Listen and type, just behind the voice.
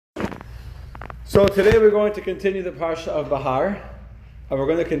So today we're going to continue the parsha of Behar, and we're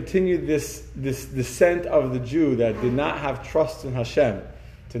going to continue this descent of the Jew that did not have trust in Hashem,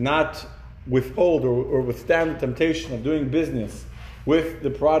 to not withhold or withstand the temptation of doing business with the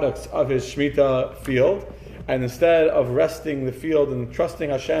products of his Shemitah field, and instead of resting the field and trusting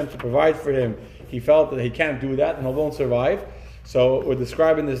Hashem to provide for him, he felt that he can't do that and he won't survive. So we're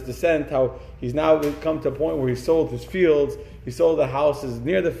describing this descent, how he's now come to a point where he sold his fields, he sold the houses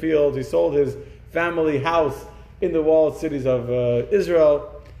near the fields, he sold his family house in the walled cities of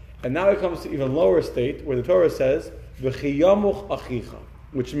Israel, and now he comes to even lower state where the Torah says, "V'chiyamuch achicha,"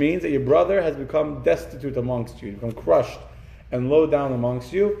 which means that your brother has become destitute amongst you, he's become crushed and low down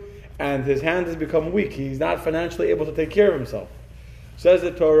amongst you, and his hand has become weak. He's not financially able to take care of himself. Says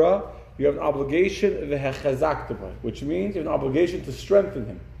the Torah, you have an obligation, which means you have an obligation to strengthen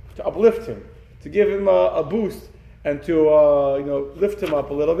him, to uplift him, to give him a boost, and to lift him up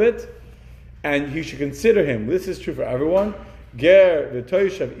a little bit. And you should consider him. This is true for everyone. Ger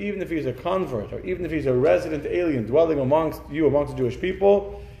v'toishav, even if he's a convert, or even if he's a resident alien dwelling amongst you, amongst the Jewish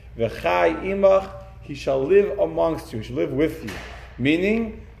people, v'chai imach, he shall live amongst you, he shall live with you.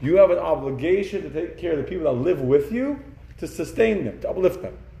 Meaning, you have an obligation to take care of the people that live with you, to sustain them, to uplift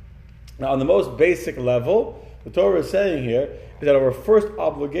them. Now, on the most basic level, the Torah is saying here is that our first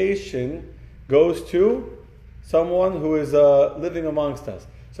obligation goes to someone who is living amongst us.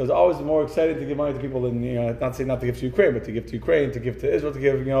 So it's always more exciting to give money to people than, not saying not to give to Ukraine, but to give to Ukraine, to give to Israel,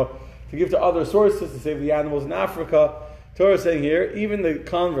 to give to other sources, to save the animals in Africa. Torah is saying here, even the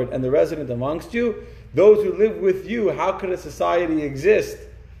convert and the resident amongst you, those who live with you, how could a society exist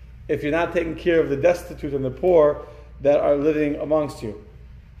if you're not taking care of the destitute and the poor that are living amongst you?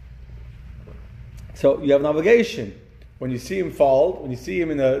 So you have an obligation when you see him fall, when you see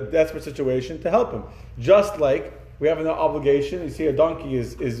him in a desperate situation, to help him. Just like we have an obligation, you see a donkey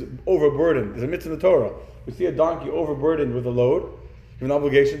is overburdened. There's a mitzvah in the Torah. We see a donkey overburdened with a load. You have an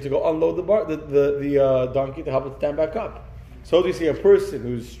obligation to go unload the donkey to help it stand back up. So if you see a person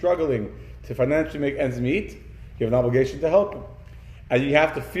who's struggling to financially make ends meet, you have an obligation to help him. And you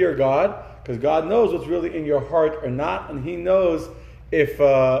have to fear God, because God knows what's really in your heart or not, and He knows if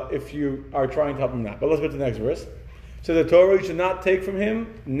you are trying to help him or not. But let's go to the next verse. So the Torah, you should not take from him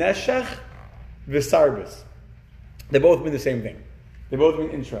neshech v'sarbis. They both mean the same thing. They both mean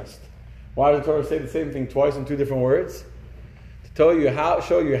interest. Why does the Torah say the same thing twice in two different words? To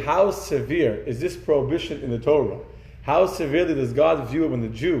show you how severe is this prohibition in the Torah. How severely does God view it when the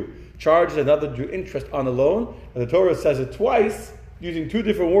Jew charges another Jew interest on a loan? And the Torah says it twice, using two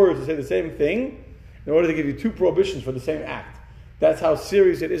different words to say the same thing, in order to give you two prohibitions for the same act. That's how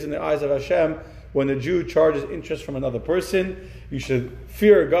serious it is in the eyes of Hashem when the Jew charges interest from another person. You should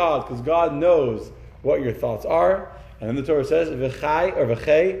fear God, because God knows what your thoughts are. And then the Torah says, "V'chai or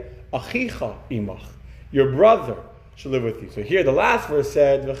v'chei achicha imach." Your brother should live with you. So here the last verse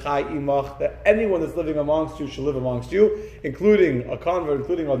said, "V'chai imach," that anyone that's living amongst you should live amongst you, including a convert,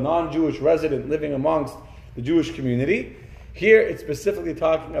 including a non-Jewish resident living amongst the Jewish community. Here it's specifically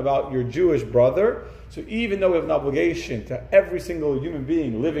talking about your Jewish brother. So even though we have an obligation to every single human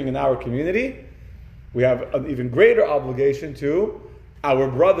being living in our community, we have an even greater obligation to our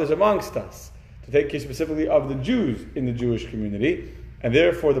brothers amongst us, to take care specifically of the Jews in the Jewish community, and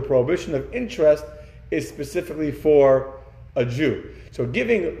therefore the prohibition of interest is specifically for a Jew. So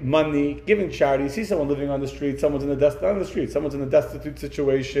giving money, giving charity, you see someone living on the street, someone's not on the street, someone's in a destitute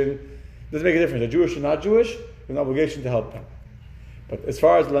situation, doesn't make a difference. They're Jewish or not Jewish, you have an obligation to help them. But as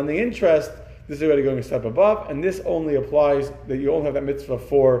far as lending interest, this is already going a step above, and this only applies that you only have that mitzvah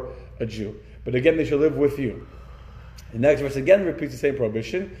for a Jew. But again, they should live with you. The next verse again repeats the same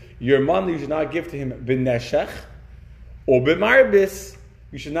prohibition. Your money you should not give to him b'neshech, or b'marbis,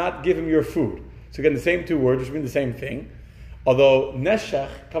 you should not give him your food. So again, the same two words, which mean the same thing. Although neshech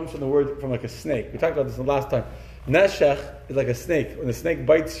comes from the word from like a snake. We talked about this the last time. Neshech is like a snake. When a snake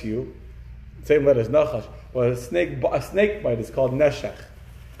bites you, same letter as nachash. Well, a snake bite is called neshech.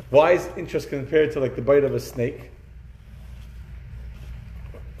 Why is interest compared to like the bite of a snake?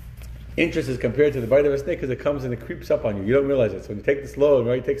 Interest is compared to the bite of a snake because it comes and it creeps up on you. You don't realize it. So when you take this loan,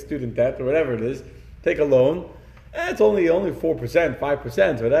 right, you take student debt or whatever it is, take a loan, it's only 4%,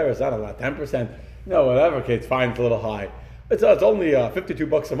 5%, whatever. It's not a lot, 10%. No, whatever. Okay, it's fine. It's a little high. It's only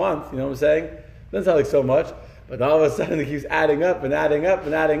 $52 a month. You know what I'm saying? Doesn't sound like so much, but all of a sudden it keeps adding up and adding up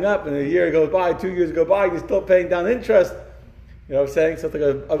and adding up, and a year goes by, 2 years go by, you're still paying down interest. You know what I'm saying? So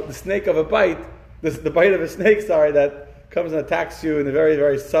it's like the snake of a bite, the bite of a snake, that comes and attacks you in a very,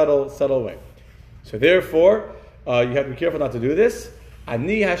 very subtle way. So therefore, you have to be careful not to do this.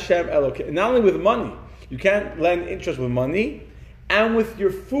 Ani Hashem Elokim. Not only with money, you can't lend interest with money, And with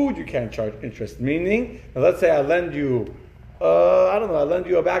your food, you can't charge interest. Meaning, now let's say I lend you, I lend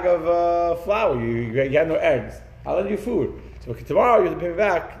you a bag of flour. You have no eggs. I lend you food. So tomorrow you have to pay me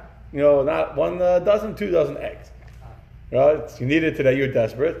back, not 1 dozen, 2 dozen eggs. You need it today, you're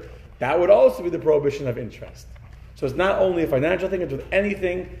desperate. That would also be the prohibition of interest. So it's not only a financial thing, it's with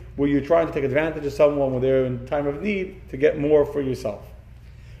anything where you're trying to take advantage of someone when they're in time of need to get more for yourself.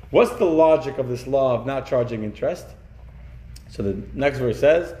 What's the logic of this law of not charging interest? So the next verse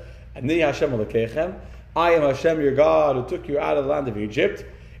says, Ani Hashem Elokechem, I am Hashem your God who took you out of the land of Egypt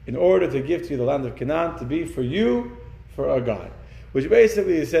in order to give to you the land of Canaan to be for you for a God. Which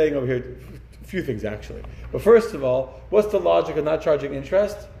basically is saying over here a few things actually. But first of all, what's the logic of not charging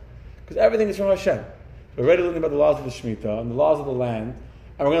interest? Because everything is from Hashem. We're already learning about the laws of the Shemitah and the laws of the land,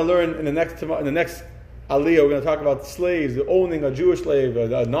 and we're going to learn in the next Aliyah, we're going to talk about slaves, owning a Jewish slave,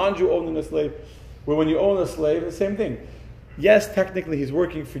 a non-Jew owning a slave, where when you own a slave, it's the same thing. Yes, technically he's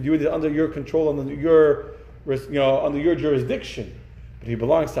working for you, he's under your control, under your jurisdiction, but he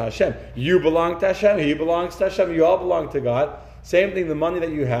belongs to Hashem. You belong to Hashem, he belongs to Hashem, you all belong to God. Same thing, the money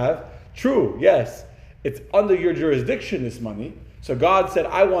that you have, true, yes, it's under your jurisdiction, this money. So God said,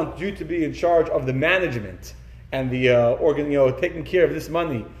 I want you to be in charge of the management and the taking care of this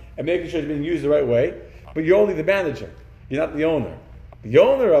money and making sure it's being used the right way. But you're only the manager. You're not the owner. The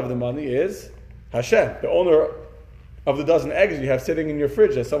owner of the money is Hashem. The owner of the dozen eggs you have sitting in your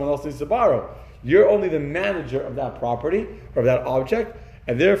fridge that someone else needs to borrow. You're only the manager of that property or of that object.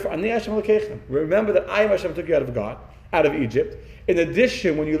 And therefore, Ani Hashem Elokechem. Remember that I am Hashem took you out of Egypt. In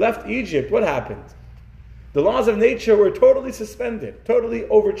addition, when you left Egypt, what happened? The laws of nature were totally suspended, totally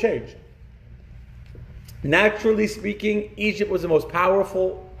overchanged. Naturally speaking, Egypt was the most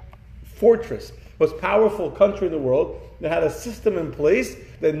powerful fortress, most powerful country in the world that had a system in place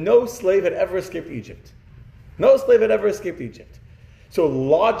that no slave had ever escaped Egypt. No slave had ever escaped Egypt. So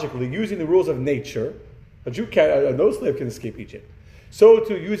logically, using the rules of nature, no slave can escape Egypt. So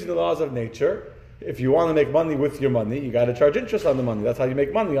too, using the laws of nature, if you want to make money with your money, you got to charge interest on the money. That's how you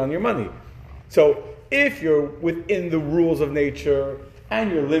make money on your money. So if you're within the rules of nature and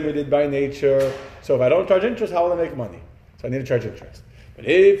you're limited by nature, so if I don't charge interest, how will I make money? So I need to charge interest. But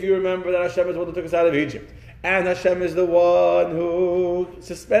if you remember that Hashem is the one who took us out of Egypt, and Hashem is the one who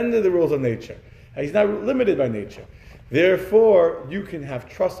suspended the rules of nature, and He's not limited by nature, therefore you can have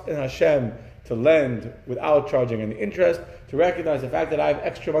trust in Hashem to lend without charging any interest, to recognize the fact that I have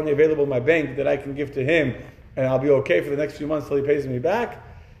extra money available in my bank that I can give to Him, and I'll be okay for the next few months till He pays me back.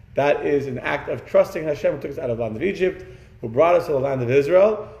 That is an act of trusting Hashem who took us out of the land of Egypt, who brought us to the land of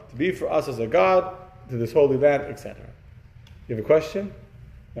Israel, to be for us as a God, to this holy land, etc. You have a question?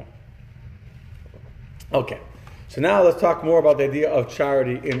 No. Okay. So now let's talk more about the idea of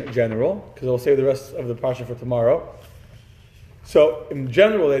charity in general, because we'll save the rest of the parsha for tomorrow. So in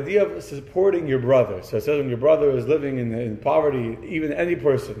general, the idea of supporting your brother. So it says when your brother is living in poverty, even any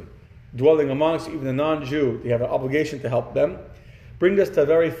person dwelling amongst even a non-Jew, you have an obligation to help them. Bring us to a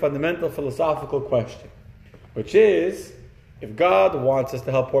very fundamental philosophical question, which is, if God wants us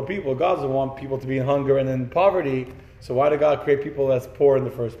to help poor people, God doesn't want people to be in hunger and in poverty, so why did God create people that's poor in the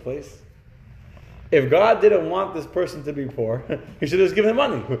first place? If God didn't want this person to be poor, He should have just given him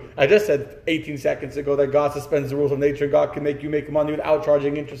money. I just said 18 seconds ago that God suspends the rules of nature, God can make you make money without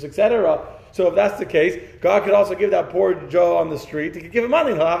charging interest, etc. So if that's the case, God could also give that poor Joe on the street, He could give him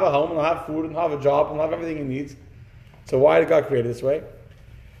money, and he'll have a home, and he'll have food, and he'll have a job, and he'll have everything he needs. So why did God create it this way?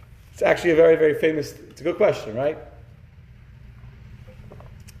 It's actually a very, very famous, it's a good question, right?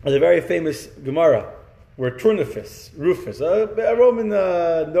 There's a very famous Gemara where Rufus, a Roman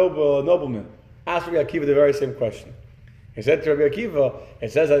nobleman, asked Rabbi Akiva the very same question. He said to Rabbi Akiva,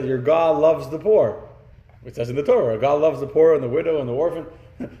 it says that your God loves the poor. It says in the Torah, God loves the poor and the widow and the orphan.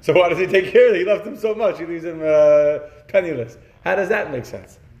 So why does He take care of them? He loves them so much, He leaves them penniless. How does that make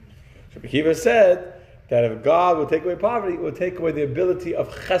sense? So Rabbi Akiva said that if God would take away poverty, it would take away the ability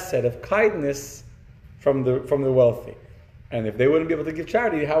of chesed, of kindness, from the wealthy. And if they wouldn't be able to give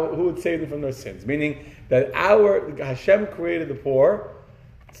charity, who would save them from their sins? Meaning that Hashem created the poor.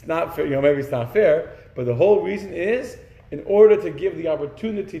 It's not fair, maybe it's not fair, but the whole reason is in order to give the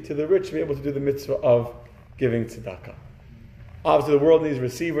opportunity to the rich to be able to do the mitzvah of giving tzedakah. Obviously, the world needs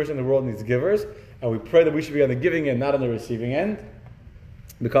receivers and the world needs givers, and we pray that we should be on the giving end, not on the receiving end,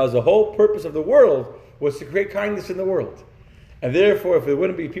 because the whole purpose of the world was to create kindness in the world. And therefore, if there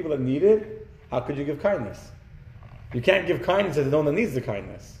wouldn't be people that need it, how could you give kindness? You can't give kindness to the one that needs the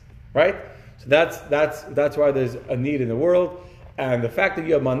kindness, right? So that's why there's a need in the world. And the fact that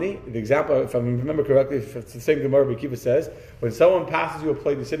you have money, the example, if I remember correctly, if it's the same Gemara Rabbi Akiva says, when someone passes you a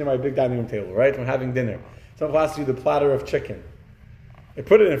plate, you're sitting at my big dining room table, right? When having dinner. Someone passes you the platter of chicken. They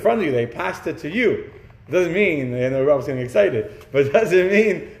put it in front of you. They passed it to you. It doesn't mean, and the Rabb's getting excited, but it doesn't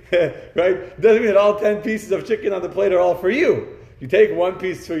mean, right? It doesn't mean that all 10 pieces of chicken on the plate are all for you. You take one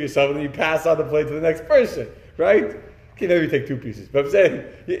piece for yourself and then you pass on the plate to the next person, right? Okay, maybe you take 2 pieces, but I'm saying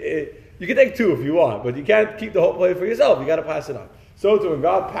you can take 2 if you want, but you can't keep the whole plate for yourself. You got to pass it on. So too, when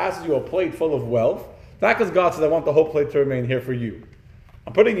God passes you a plate full of wealth, not because God says, I want the whole plate to remain here for you.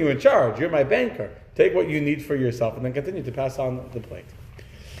 I'm putting you in charge. You're my banker. Take what you need for yourself and then continue to pass on the plate.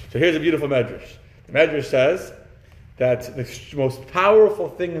 So here's a beautiful medrash. The medrash says that the most powerful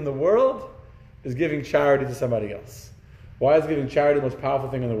thing in the world is giving charity to somebody else. Why is giving charity the most powerful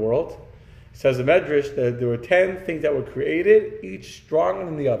thing in the world? It says the medrash that there were 10 things that were created, each stronger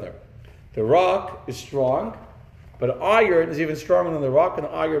than the other. The rock is strong, but iron is even stronger than the rock, and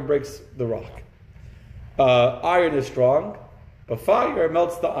iron breaks the rock. Iron is strong, but fire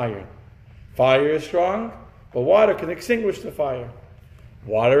melts the iron. Fire is strong, but water can extinguish the fire.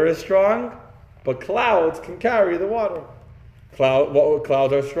 Water is strong, but clouds can carry the water.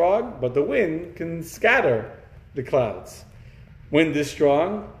 Clouds are strong, but the wind can scatter the clouds. Wind is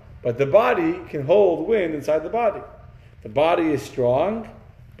strong, but the body can hold wind inside the body. The body is strong,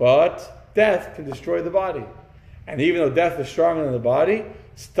 but death can destroy the body. And even though death is stronger than the body,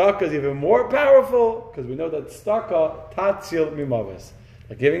 tzedakah is even more powerful, because we know that tzedakah tatzil mimaves.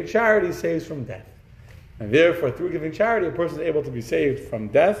 That giving charity saves from death. And therefore, through giving charity, a person is able to be saved from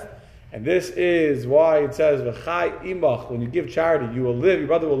death. And this is why it says, V'chai imach, when you give charity, you will live, your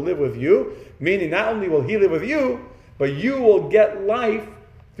brother will live with you. Meaning, not only will he live with you, but you will get life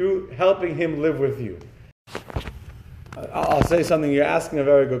through helping him live with you. I'll say something, you're asking a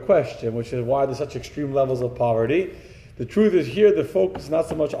very good question, which is why there's such extreme levels of poverty. The truth is here, the focus is not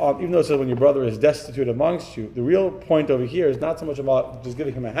so much on, even though it says when your brother is destitute amongst you, the real point over here is not so much about just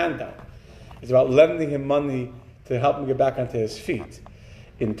giving him a handout. It's about lending him money to help him get back onto his feet.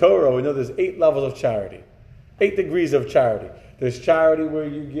 In Torah, we know there's 8 levels of charity, 8 degrees of charity. There's charity where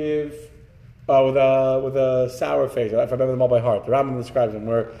you give with a sour face. If I remember them all by heart, the Rambam describes them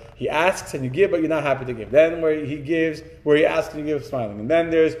where he asks and you give, but you're not happy to give. Then where he asks and you give, smiling. And then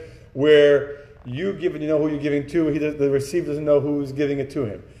there's where you give and you know who you're giving to. The receiver doesn't know who's giving it to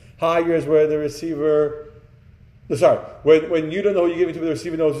him. Higher is where the receiver. When you don't know who you're giving to, but the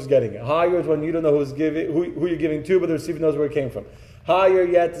receiver knows who's getting it. Higher is when you don't know who you're giving to, but the receiver knows where it came from. Higher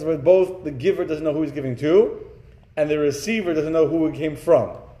yet is when both the giver doesn't know who he's giving to, and the receiver doesn't know who it came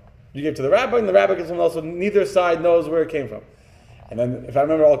from. You give to the rabbi, and the rabbi gives someone else, so neither side knows where it came from. And then, if I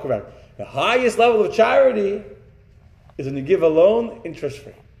remember all correct, the highest level of charity is when you give a loan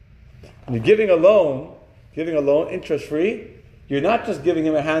interest-free. When you're giving a loan interest-free, you're not just giving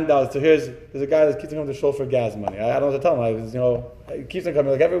him a handout. So there's a guy that keeps coming to shul for gas money. I don't know what to tell him. He keeps on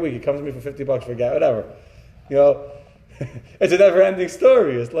coming, like every week, he comes to me for $50 for gas, whatever. It's a never-ending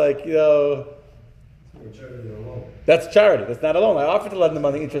story. It's like, that's charity. That's not a loan. I offer to lend the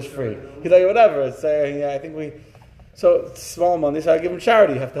money interest-free. He's like, whatever. It's I think so it's small money, so I give him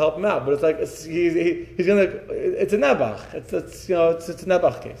charity. You have to help him out. But it's like, it's a nebach. It's a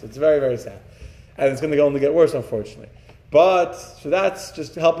nebach case. It's very, very sad. And it's going to only get worse, unfortunately. But, so that's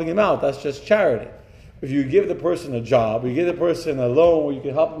just helping him out. That's just charity. If you give the person a job, or you give the person a loan where you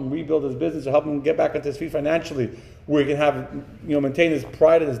can help him rebuild his business or help him get back onto his feet financially, where he can have, maintain his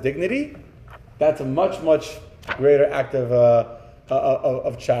pride and his dignity, that's a much, much greater act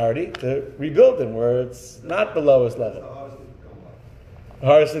of charity to rebuild him, where it's not the lowest level. The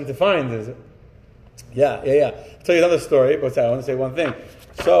hardest thing to find is it? Yeah. I'll tell you another story, but I want to say one thing.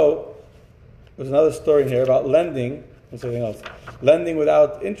 So, there's another story here about lending. Something else. Lending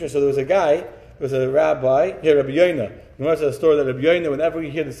without interest. So there was a guy, there was a rabbi, here, Rabbi Yankie. You remember the story that Rabbi Yankie, whenever he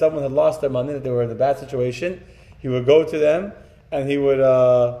heard that someone had lost their money, that they were in a bad situation, he would go to them and he would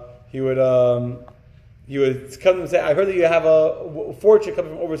come and say, I heard that you have a fortune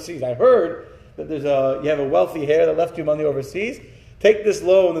coming from overseas. I heard that you have a wealthy heir that left you money overseas. Take this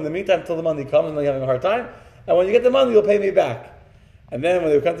loan in the meantime until the money comes and you're having a hard time. And when you get the money, you'll pay me back. And then when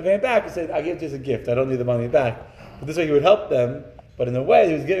they would come to pay him back, he said, I give it as a gift. I don't need the money back. But this way he would help them, but in a way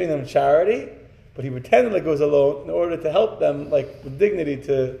he was giving them charity, but he pretended like it was a loan in order to help them, like with dignity,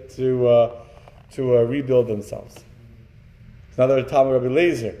 to rebuild themselves. Another Talmud Rabbi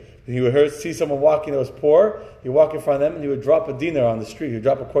Lezer, he would see someone walking that was poor, he'd walk in front of them and he would drop a dinar on the street, he'd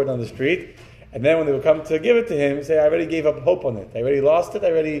drop a coin on the street, and then when they would come to give it to him, he'd say, I already gave up hope on it, I already lost it,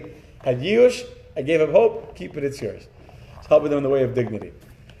 I already had Yush, I gave up hope, keep it, it's yours. It's helping them in the way of dignity.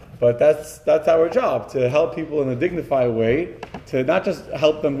 But that's our job, to help people in a dignified way, to not just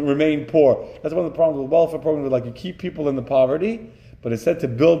help them remain poor. That's one of the problems with welfare programs, like you keep people in the poverty, but instead to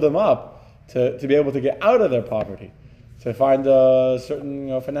build them up, to be able to get out of their poverty. to find a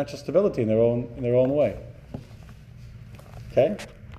certain financial stability in their own way. Okay.